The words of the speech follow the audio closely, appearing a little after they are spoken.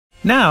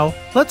Now,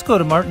 let's go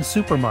to Martin's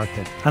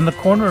Supermarket on the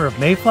corner of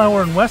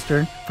Mayflower and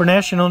Western for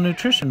National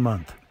Nutrition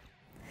Month.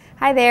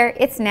 Hi there,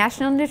 it's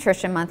National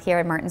Nutrition Month here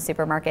at Martin's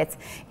Supermarkets,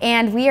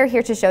 and we are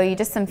here to show you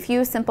just some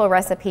few simple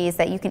recipes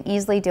that you can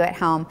easily do at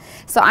home.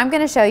 So I'm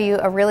going to show you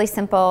a really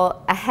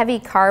simple, a heavy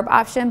carb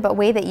option, but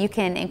way that you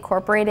can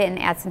incorporate it and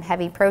add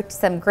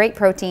some great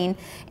protein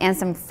and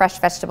some fresh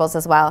vegetables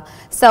as well.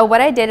 So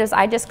what I did is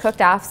I just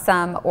cooked off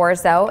some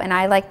Orzo, and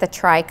I like the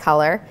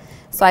tricolor.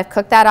 So I've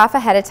cooked that off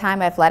ahead of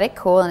time, I've let it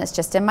cool, and it's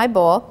just in my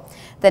bowl.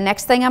 The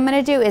next thing I'm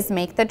going to do is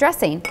make the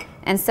dressing.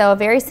 And so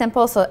very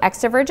simple, so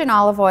extra virgin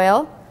olive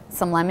oil,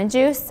 some lemon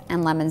juice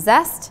and lemon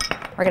zest.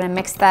 We're going to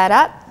mix that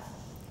up,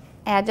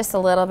 add just a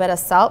little bit of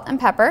salt and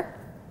pepper.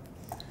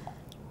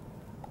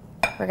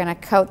 We're going to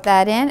coat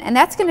that in, and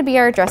that's going to be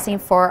our dressing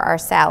for our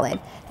salad.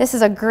 This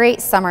is a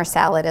great summer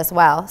salad as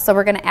well. So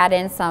we're going to add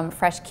in some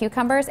fresh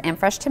cucumbers and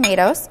fresh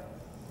tomatoes.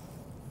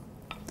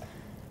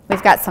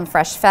 We've got some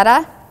fresh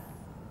feta,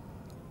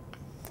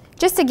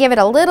 just to give it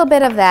a little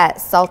bit of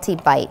that salty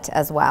bite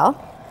as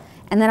well.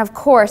 And then of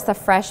course the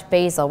fresh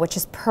basil, which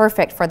is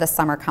perfect for the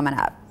summer coming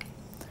up.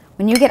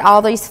 When you get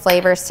all these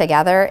flavors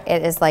together,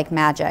 it is like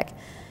magic.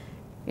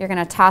 You're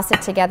going to toss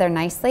it together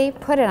nicely,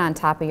 put it on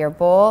top of your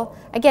bowl.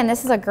 Again,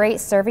 this is a great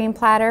serving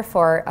platter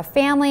for a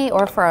family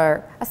or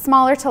for a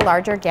smaller to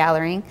larger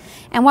gathering.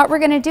 And what we're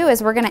going to do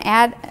is we're going to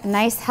add a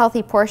nice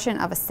healthy portion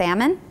of a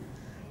salmon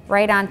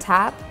right on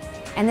top.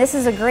 And this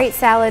is a great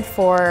salad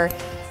for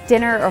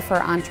dinner or for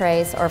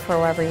entrees or for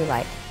whatever you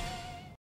like.